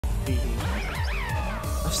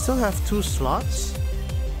still have 2 slots?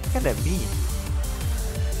 What can that be?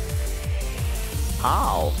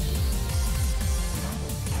 How?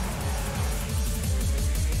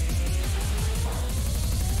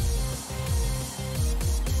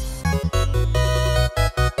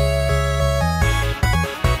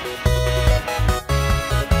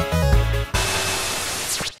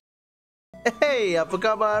 Hey, apa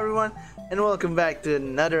kabar everyone, and welcome back to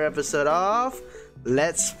another episode of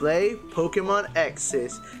Let's Play Pokemon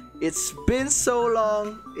X's. It's been so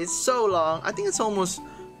long, I think it's almost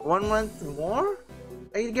 1 month more,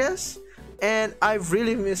 I guess. And I've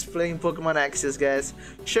really missed playing Pokemon X's, guys.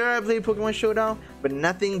 Sure, I played Pokemon Showdown, but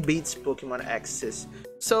nothing beats Pokemon X's.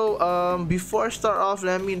 So, before I start off,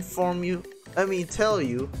 let me tell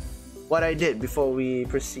you what I did before we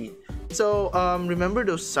proceed. So, remember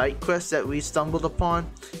those side quests that we stumbled upon?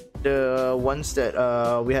 The ones that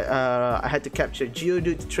I had to capture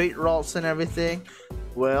Geodude to trade rolls and everything?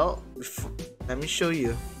 Well, let me show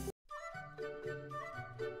you.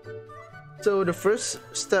 So the first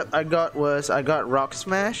step I got was I got Rock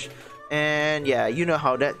Smash, and yeah, you know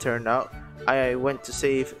how that turned out. I went to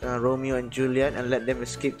save Romeo and Juliet and let them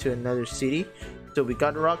escape to another city. So we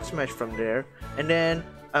got Rock Smash from there, and then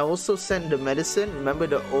I also sent the medicine. Remember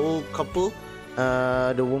the old couple?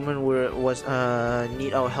 The woman was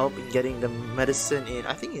need our help in getting the medicine in.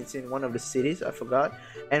 I think it's in one of the cities. I forgot.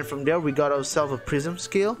 And from there we got ourselves a Prism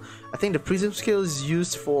skill. I think the Prism skill is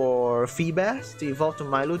used for Feebas to evolve to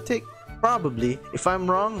Milotic. Probably. If I'm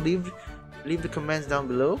wrong, leave the comments down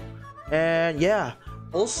below. And yeah.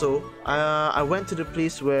 Also, I went to the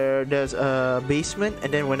place where there's a basement,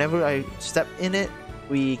 and then whenever I step in it,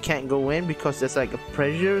 we can't go in because there's like a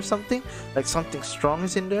pressure or something, like something strong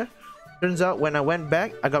is in there. Turns out when I went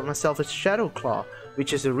back, I got myself a Shadow Claw,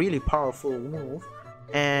 which is a really powerful move.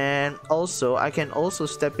 And also, I can also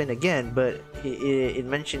step in again, but it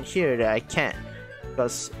mentioned here that I can't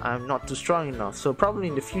because I'm not too strong enough. So probably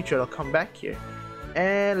in the future I'll come back here.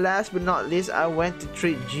 And last but not least, I went to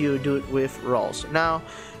trade Geodude with Rolls. Now,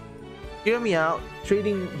 hear me out,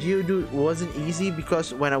 trading Geodude wasn't easy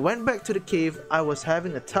because when I went back to the cave, I was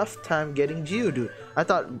having a tough time getting Geodude. I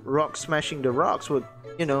thought rock smashing the rocks would,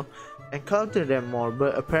 you know, encounter them more,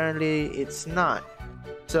 but apparently it's not.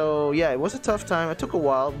 So yeah, it was a tough time. It took a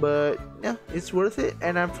while, but yeah, it's worth it,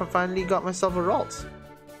 and I finally got myself a Rolls.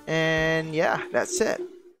 And yeah, that's it.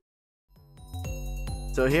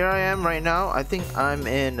 So here I am right now. I think I'm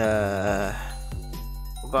in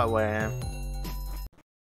forgot where I am.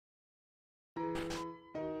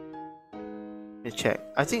 Let me check.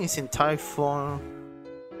 I think it's in Typhoid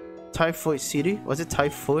City. Was it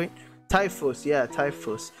Typhoid? Typhus, yeah,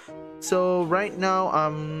 Typhus. So right now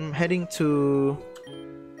I'm heading to,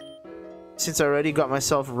 since I already got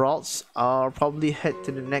myself Rolls, I'll probably head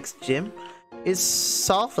to the next gym. It's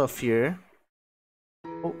south of here.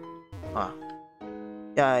 Oh,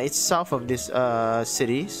 yeah, it's south of this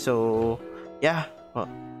city. So yeah, well,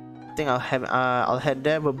 I think I'll head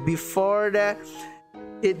there. But before that,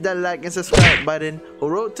 hit that like and subscribe button.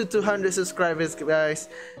 Road to 200 subscribers, guys.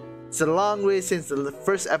 It's a long way since the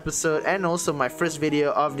first episode and also my first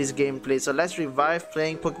video of this gameplay. So let's revive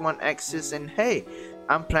playing Pokemon X's, and hey,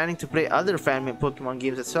 I'm planning to play other fan-made Pokemon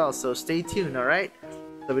games as well. So stay tuned, alright?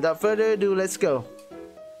 So without further ado, let's go.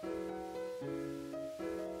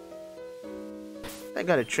 I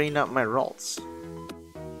gotta train up my Rolls,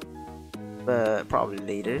 but probably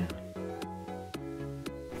later.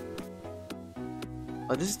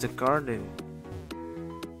 Oh, this is the garden.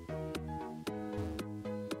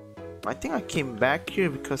 I think I came back here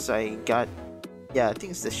because I got, yeah, I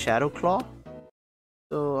think it's the Shadow Claw.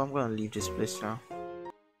 So I'm gonna leave this place now.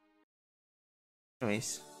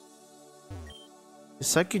 Anyways, the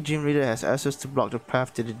Psychic Gym Leader has asked us to block the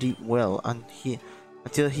path to the deep well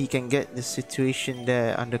until he can get the situation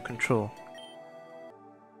there under control.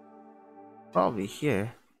 Probably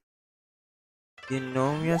here.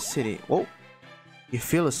 Eunomia City. Whoa! You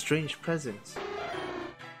feel a strange presence.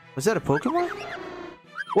 Was that a Pokemon?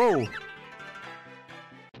 Whoa!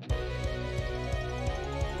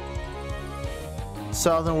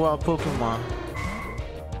 Southern Wild Pokemon.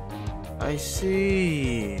 I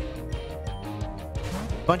see.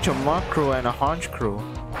 Bunch of Murkrow and a Honchkrow.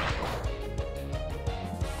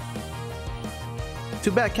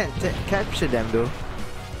 Too bad I can't capture them though.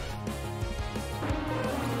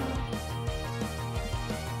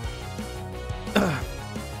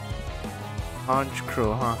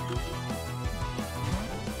 Honchkrow, huh?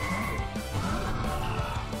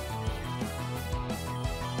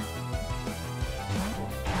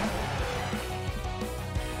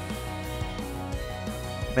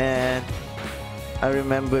 Man, I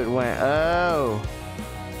remembered when. Oh,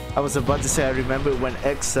 I was about to say I remember when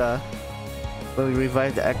when we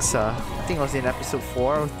revived the Exa. I think it was in episode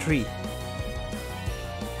 4 or 3.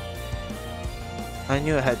 I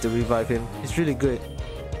knew I had to revive him. He's really good.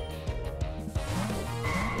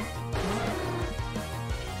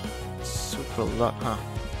 Super luck, huh?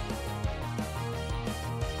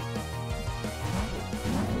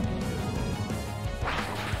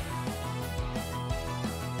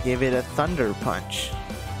 Give it a thunder punch.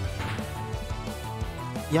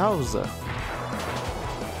 Yowza.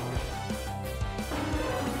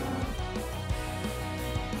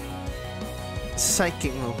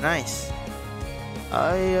 Psychic move, nice.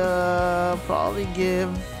 I probably give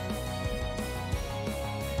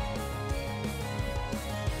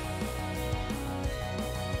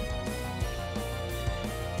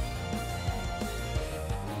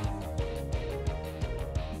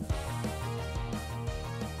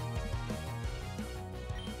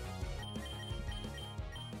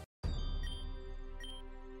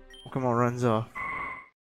Pokemon runs off.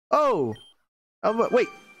 Oh! Wait!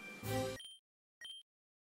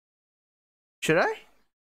 Should I?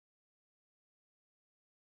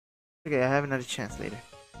 Okay, I have another chance later.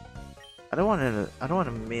 I don't want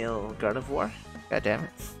a male Gardevoir. God damn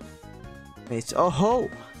it. Mates. Oh ho!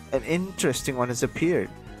 An interesting one has appeared.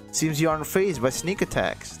 Seems you aren't fazed by sneak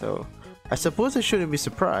attacks, though. I suppose I shouldn't be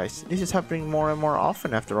surprised. This is happening more and more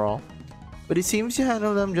often after all. But it seems you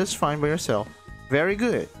handle them just fine by yourself. Very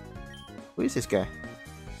good. Who is this guy?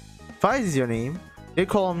 Fize is your name. They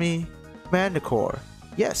call me Manticore.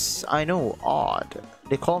 Yes, I know, odd.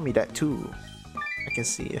 They call me that too. I can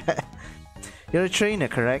see that. You're a trainer,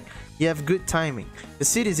 correct? You have good timing. The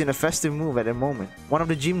city's in a festive mood at the moment. One of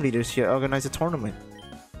the gym leaders here organized a tournament.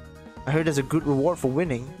 I heard there's a good reward for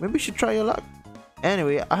winning. Maybe you should try your luck.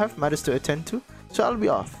 Anyway, I have matters to attend to, so I'll be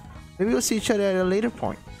off. Maybe we'll see each other at a later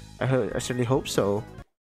point. I certainly hope so.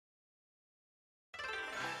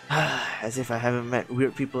 As if I haven't met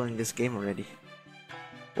weird people in this game already.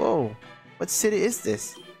 Whoa, what city is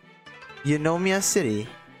this? Eunomia City.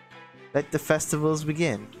 Let the festivals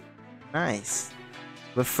begin. Nice.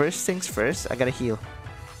 But first things first, I gotta heal.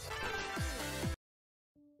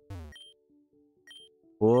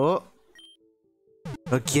 Whoa.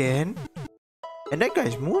 Again? And that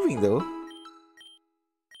guy's moving though.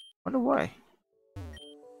 Wonder why.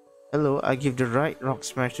 Hello, I give the right rock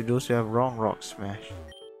smash to those who have wrong rock smash.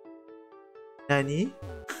 Nani?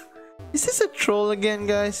 Is this a troll again,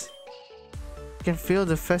 guys? I can feel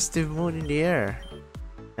the festive mood in the air.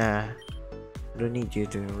 Nah, I don't need you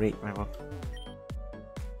to rate my rock.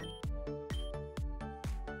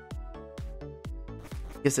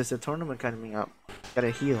 Guess there's a tournament coming up.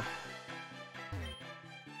 Gotta heal.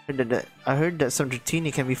 I heard that some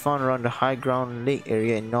Dratini can be found around the high ground lake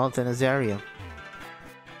area in northern Azaria.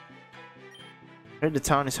 I heard the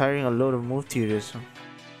town is hiring a load of move tutors.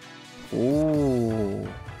 Ooh.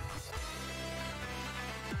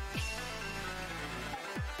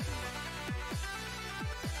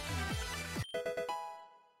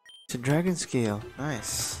 It's a dragon scale.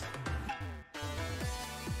 Nice.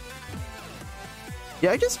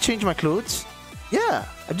 Yeah, I just changed my clothes. Yeah,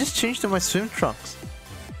 I just changed to my swim trunks.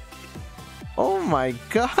 Oh my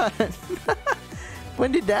god.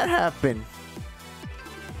 When did that happen?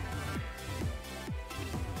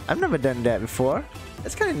 I've never done that before.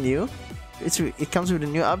 That's kind of new. It comes with a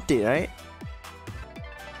new update, right?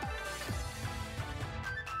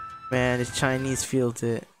 Man, it's Chinese feel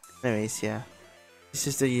to it. Anyways, yeah. This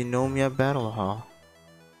is the Eunomia Battle Hall.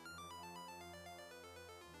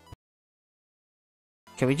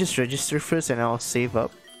 Can we just register first and I'll save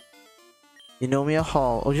up? Eunomia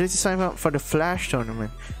Hall. Would you like to sign up for the Flash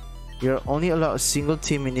tournament? You're only allowed a single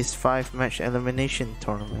team in this 5-match elimination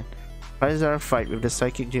tournament. Prizes are a fight with the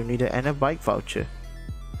Psychic Gym Leader and a bike voucher.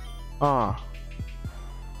 Ah.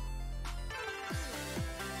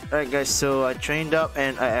 Alright guys, so I trained up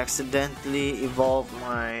and I accidentally evolved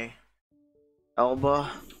my Alba.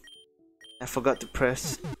 I forgot to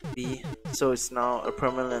press B, so it's now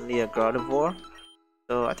permanently a Gardevoir.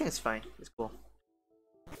 So I think it's fine, it's cool.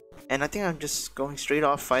 And I think I'm just going straight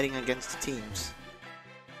off fighting against the teams.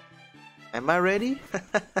 Am I ready?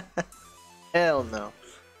 Hell no.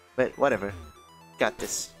 But whatever. Got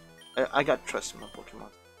this. I got trust in my Pokemon.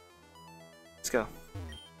 Let's go.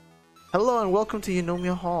 Hello and welcome to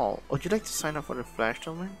Eunomia Hall. Would you like to sign up for the Flash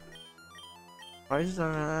tournament? Prizes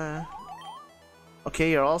are...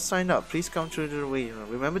 Okay, you're all signed up. Please come through the waiting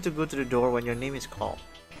room. Remember to go to the door when your name is called.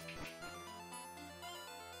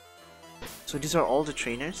 So these are all the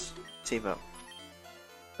trainers? Save up.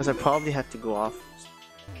 Because I probably have to go off.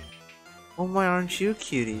 Oh my, aren't you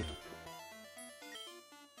cutie?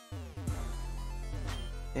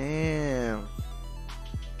 Damn.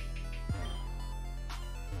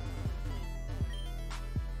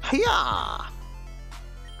 Hiya!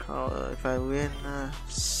 Oh, if I win,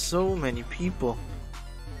 so many people.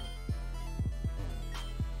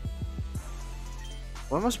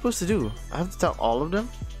 What am I supposed to do? I have to tell all of them?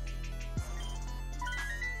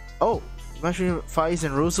 Oh, match between Faiz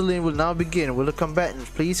and Rosalind will now begin. Will the combatants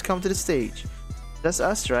please come to the stage? That's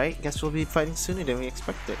us, right? Guess we'll be fighting sooner than we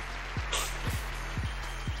expected.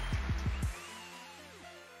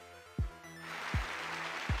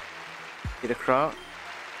 Get a crowd.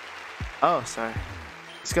 Oh, sorry.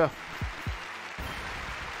 Let's go.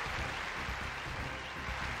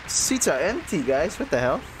 Seats are empty, guys. What the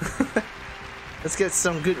hell? Let's get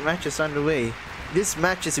some good matches underway. This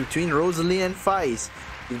match is between Rosalie and Faiz.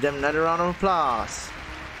 Give them another round of applause.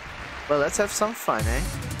 Well, let's have some fun, eh?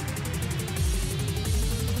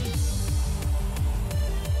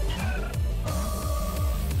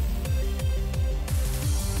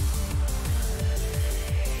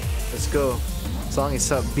 Let's go. Song is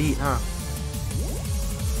upbeat, huh?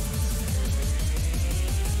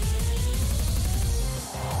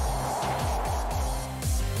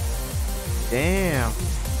 Damn.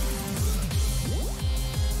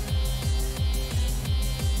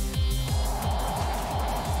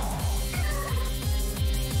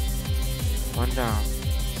 One down.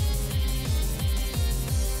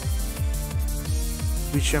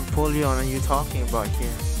 Which Empoleon are you talking about here?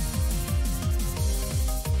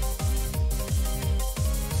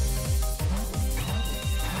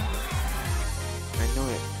 I know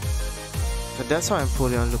it. But that's how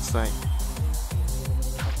Empoleon looks like.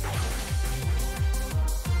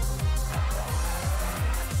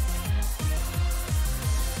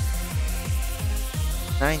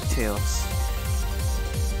 Ninetales.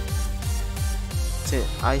 Is it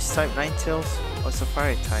Ice type Ninetales or it's a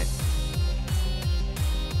Fire type?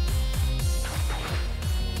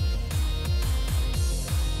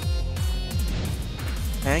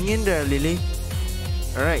 Hang in there, Lily.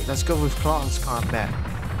 Alright, let's go with Claw's combat.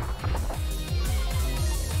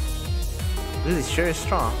 Lily sure is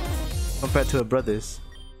strong compared to her brothers.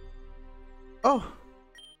 Oh!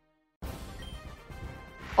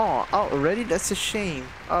 Oh, out already? That's a shame.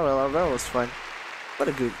 Oh well, that was fun. What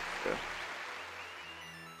a good girl.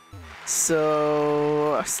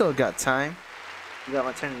 So, I still got time. We got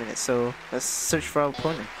my 10 minutes, so let's search for our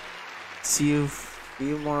opponent. See a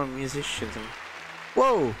few more musicians.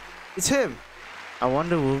 Whoa! It's him! I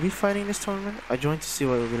wonder, will we be fighting this tournament? I joined to see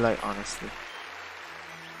what it will be like, honestly.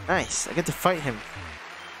 Nice, I get to fight him.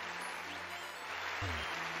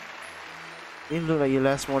 Didn't look like you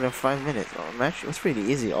last more than 5 minutes. Oh, match was pretty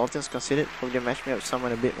easy. All things considered, hope they match me up with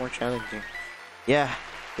someone a bit more challenging. Yeah,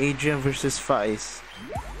 Adrian versus Faiz.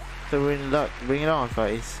 So we're in luck. Bring it on,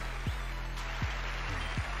 Faiz.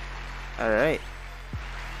 Alright.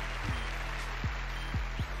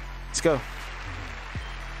 Let's go.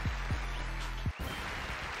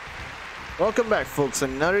 Welcome back, folks.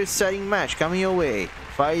 Another exciting match coming your way.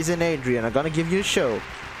 Faiz and Adrian are gonna give you a show.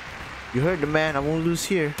 You heard the man. I won't lose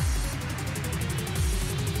here.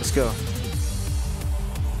 Let's go.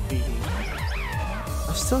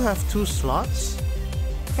 I still have 2 slots?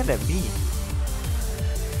 What can that be?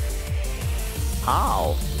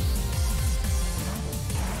 How?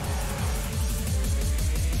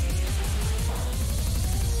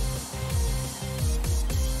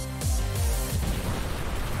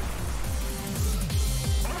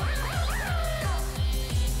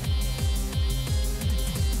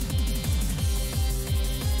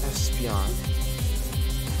 Espion.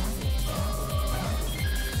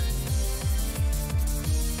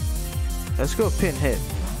 Let's go Pinhead.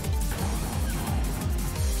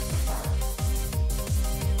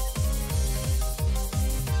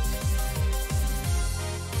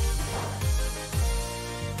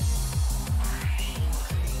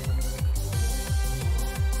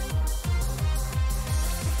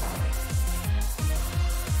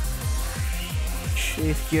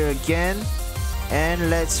 Shift gear again, and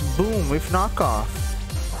let's boom with knockoff.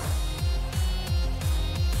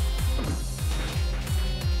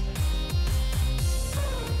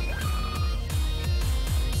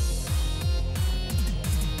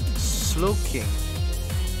 Slowking.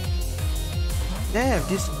 Damn,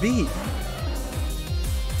 this beat.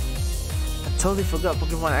 I totally forgot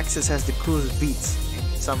Pokemon Access has the coolest beats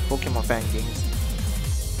in some Pokemon fan games.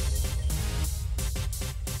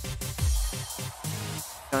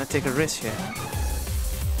 Gonna take a risk here.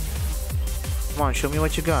 Come on, show me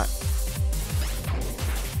what you got.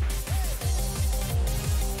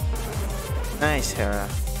 Nice, Hera.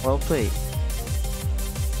 Well played.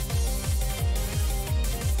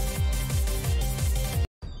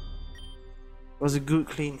 Was a good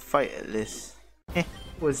clean fight at least. It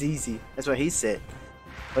was easy. That's what he said.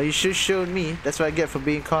 Well, you should showed me. That's what I get for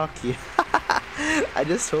being cocky. I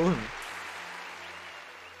just told him.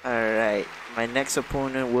 Alright, my next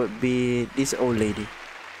opponent would be this old lady.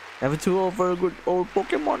 Never too old for a good old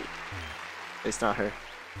Pokemon. It's not her.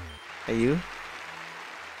 Are you?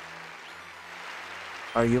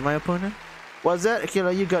 Are you my opponent? What's that,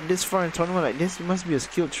 Akila? You got this far in a tournament like this? You must be a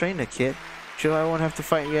skilled trainer, kid. Sure, I won't have to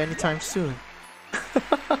fight you anytime soon.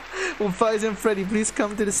 Well, Faiz and Freddy, please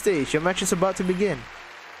come to the stage. Your match is about to begin.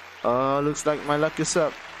 Oh, looks like my luck is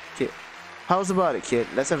up. Kid, how's about it, kid?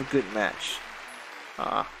 Let's have a good match.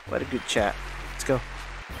 Ah, what a good chat. Let's go.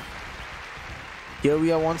 Here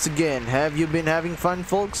we are once again. Have you been having fun,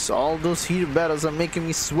 folks? All those heated battles are making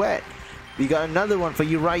me sweat. We got another one for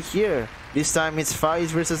you right here. This time it's Faiz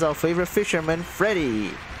versus our favorite fisherman,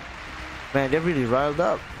 Freddy. Man, they're really riled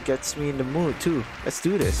up. Gets me in the mood too. Let's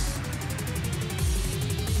do this.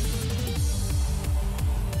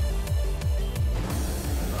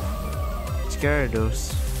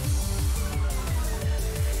 Gyarados.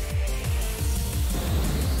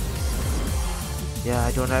 Yeah,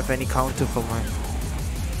 I don't have any counter for mine.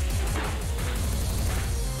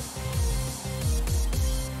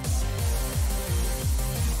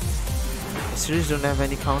 I seriously don't have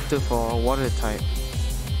any counter for water type.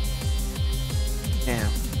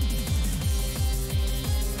 Damn.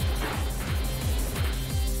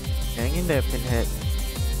 Hang in there, Pinhead.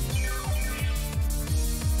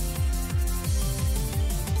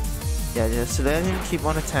 Yeah, just let him keep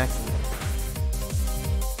on attacking.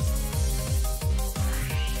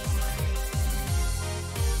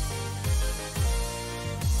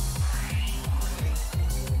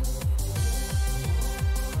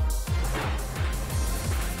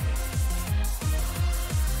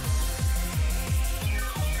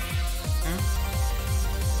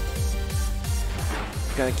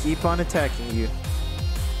 Gonna keep on attacking you.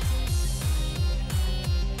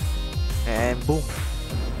 And boom.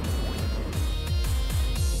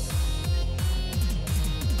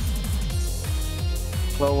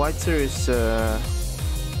 Well, Whiter is no,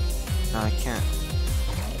 I can't.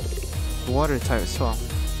 Water type as well.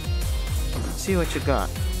 Let's see what you got.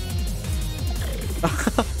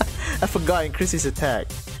 I forgot, increase his attack.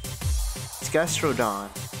 It's Gastrodon.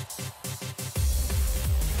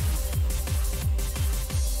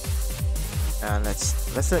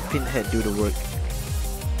 Let's let Pinhead do the work.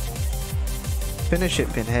 Finish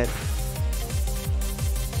it, Pinhead.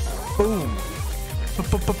 Boom.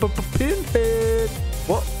 Pinhead.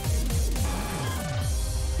 What?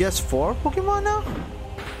 He has 4 Pokemon now?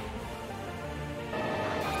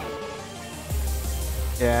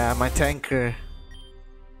 Yeah, my tanker.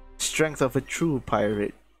 Strength of a true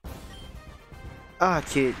pirate. Ah,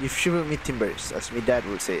 kid, you've shivered me timbers, as my dad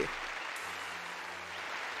would say.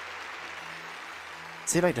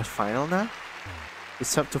 Is it like the final now?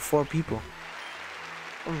 It's up to 4 people.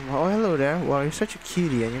 Oh, hello there. Wow, you're such a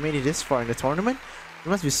cutie and you made it this far in the tournament?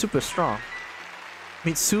 You must be super strong.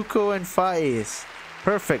 Mitsuko and Faiz.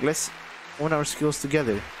 Perfect, let's own our skills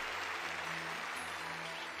together.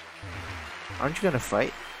 Aren't you gonna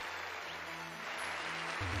fight?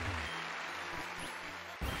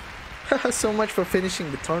 So much for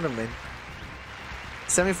finishing the tournament.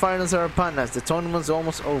 Semi-finals are upon us. The tournament's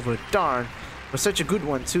almost over. Darn. But such a good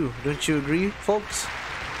one too. Don't you agree, folks?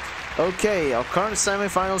 Okay, our current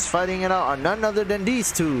semi-finals fighting it out are none other than these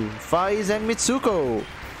two, Faiz and Mitsuko.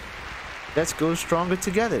 Let's go stronger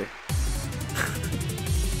together.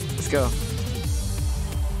 Let's go.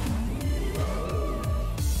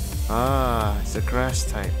 Ah, it's a grass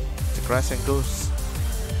type. It's a grass and ghost.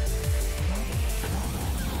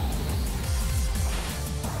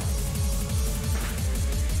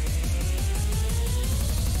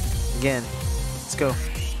 Again. Let's go.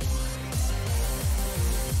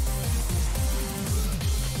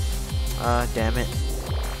 Ah, damn it.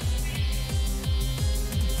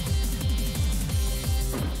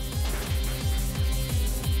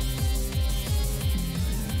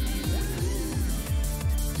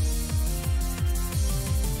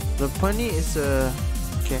 The bunny is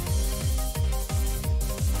okay.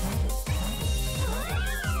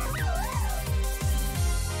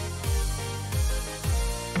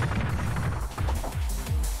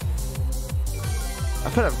 I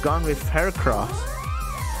could have gone with Heracross.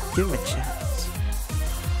 Give him a chance.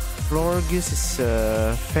 Florgus is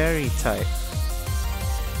fairy type.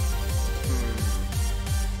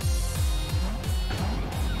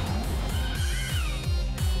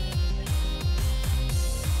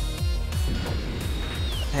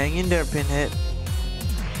 Hang in there, Pinhead.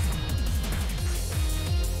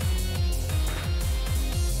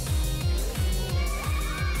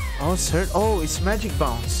 Oh, it's hurt. Oh, it's magic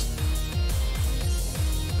bounce.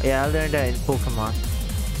 Yeah, I learned that in Pokemon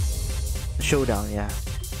Showdown. Yeah.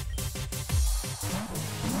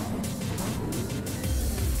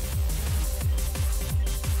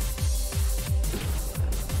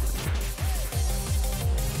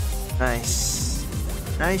 Nice.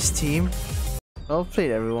 Nice team. Well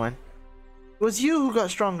played, everyone. It was you who got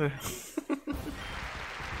stronger.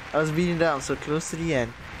 I was beating down so close to the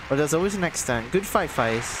end. But there's always next time. Good fight,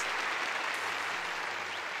 Faiz.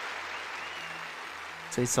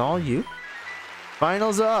 So it's all you.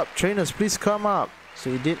 Finals are up. Trainers, please come up. So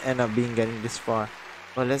you did end up getting this far.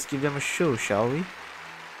 Well, let's give them a show, shall we?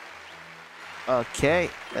 Okay,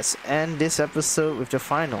 let's end this episode with the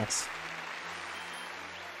finals.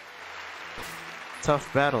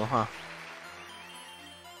 Tough battle, huh?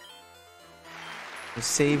 We'll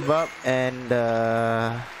save up and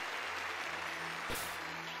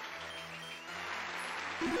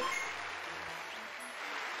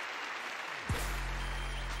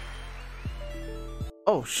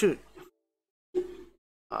oh shoot.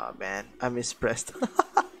 Oh man, I mispressed. Give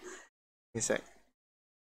me a sec.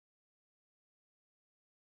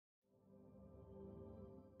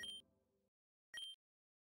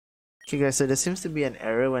 Okay guys, so there seems to be an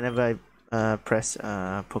error whenever I press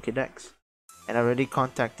Pokédex, and I already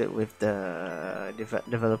contacted with the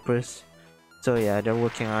developers, so yeah, they're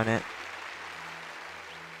working on it.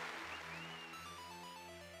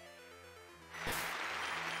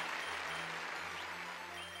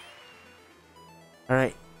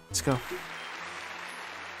 Alright, let's go.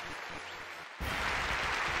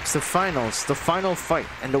 It's the finals, the final fight,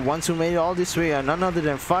 and the ones who made it all this way are none other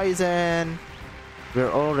than Faiz and... We're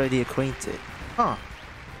already acquainted. Huh.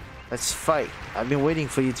 Let's fight. I've been waiting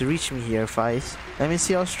for you to reach me here, Faiz. Let me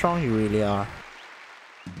see how strong you really are.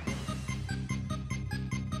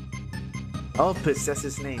 Alpus, that's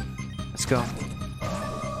his name. Let's go.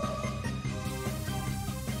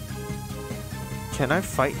 Can I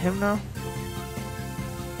fight him now?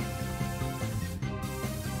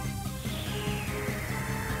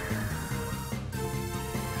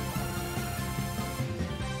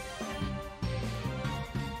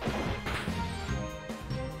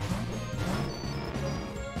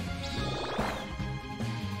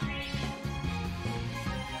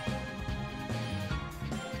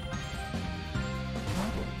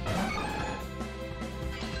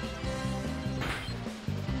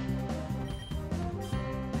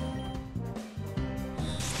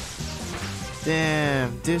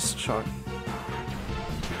 Damn, discharge.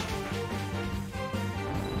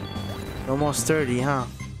 Almost 30, huh?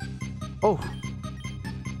 Oh!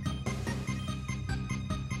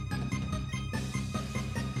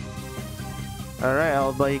 Alright,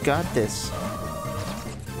 Alba, you got this.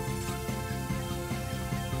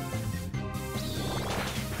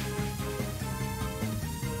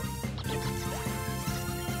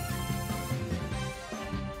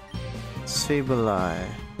 Sableye.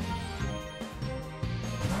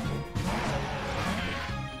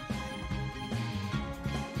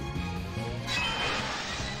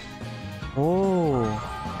 Oh.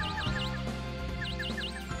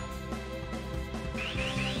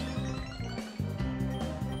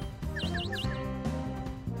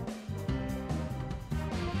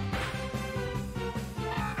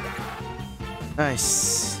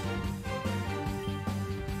 Nice.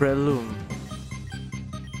 Breloom.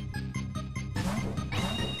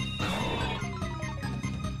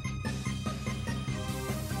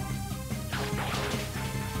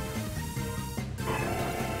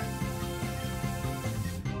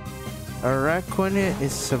 Araquanid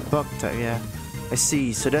is a bug type, yeah. I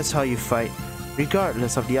see, so that's how you fight.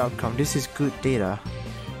 Regardless of the outcome, this is good data.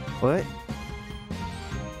 What?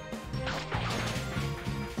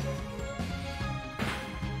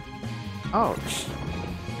 Ouch.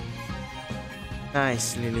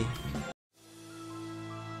 Nice, Lily.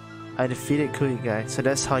 I defeated Cootie Guy, so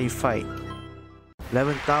that's how you fight.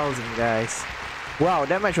 11,000 guys. Wow,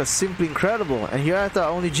 that match was simply incredible. And here I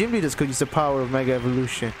thought only gym leaders could use the power of Mega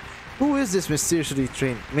Evolution. Who is this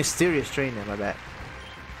mysterious trainer, my bad?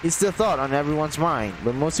 It's the thought on everyone's mind,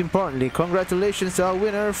 but most importantly, congratulations to our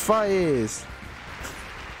winner, Faiz.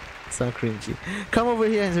 So cringy. Come over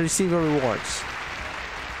here and receive your rewards.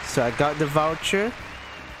 So I got the voucher.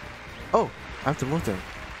 Oh, I have to move them.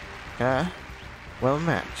 Yeah, well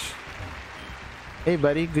matched. Hey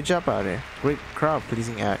buddy, good job out there. Great crowd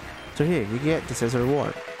pleasing act. So here, you get this as a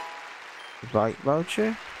reward. Bike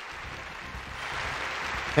voucher.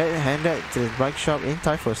 Hand that to the bike shop in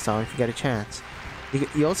Typhus Town if you get a chance.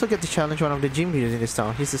 You also get to challenge one of the gym leaders in this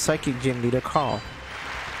town. He's the psychic gym leader, Carl.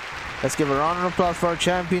 Let's give a round of applause for our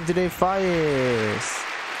champion today, Faiz.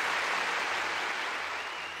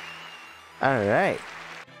 Alright.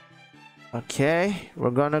 Okay, we're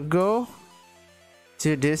gonna go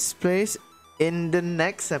to this place in the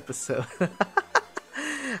next episode.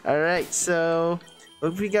 Alright, so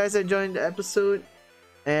hope you guys enjoyed the episode,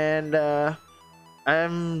 and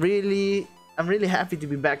I'm really happy to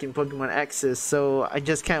be back in Pokemon X's, so I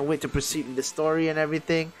just can't wait to proceed with the story and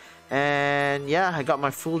everything. And yeah, I got my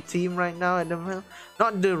full team right now at the moment.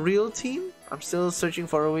 Not the real team. I'm still searching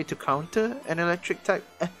for a way to counter an electric type,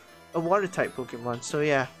 a water type Pokemon. So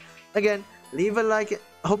yeah, again, leave a like.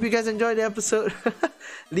 Hope you guys enjoyed the episode.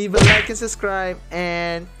 Leave a like and subscribe,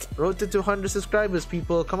 and road to 200 subscribers,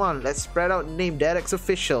 people. Come on, let's spread out the name DeadX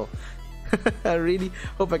Official. I really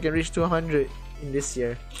hope I can reach 200 in this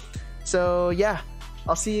year. So yeah,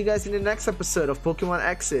 I'll see you guys in the next episode of Pokemon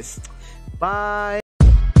X's. Bye.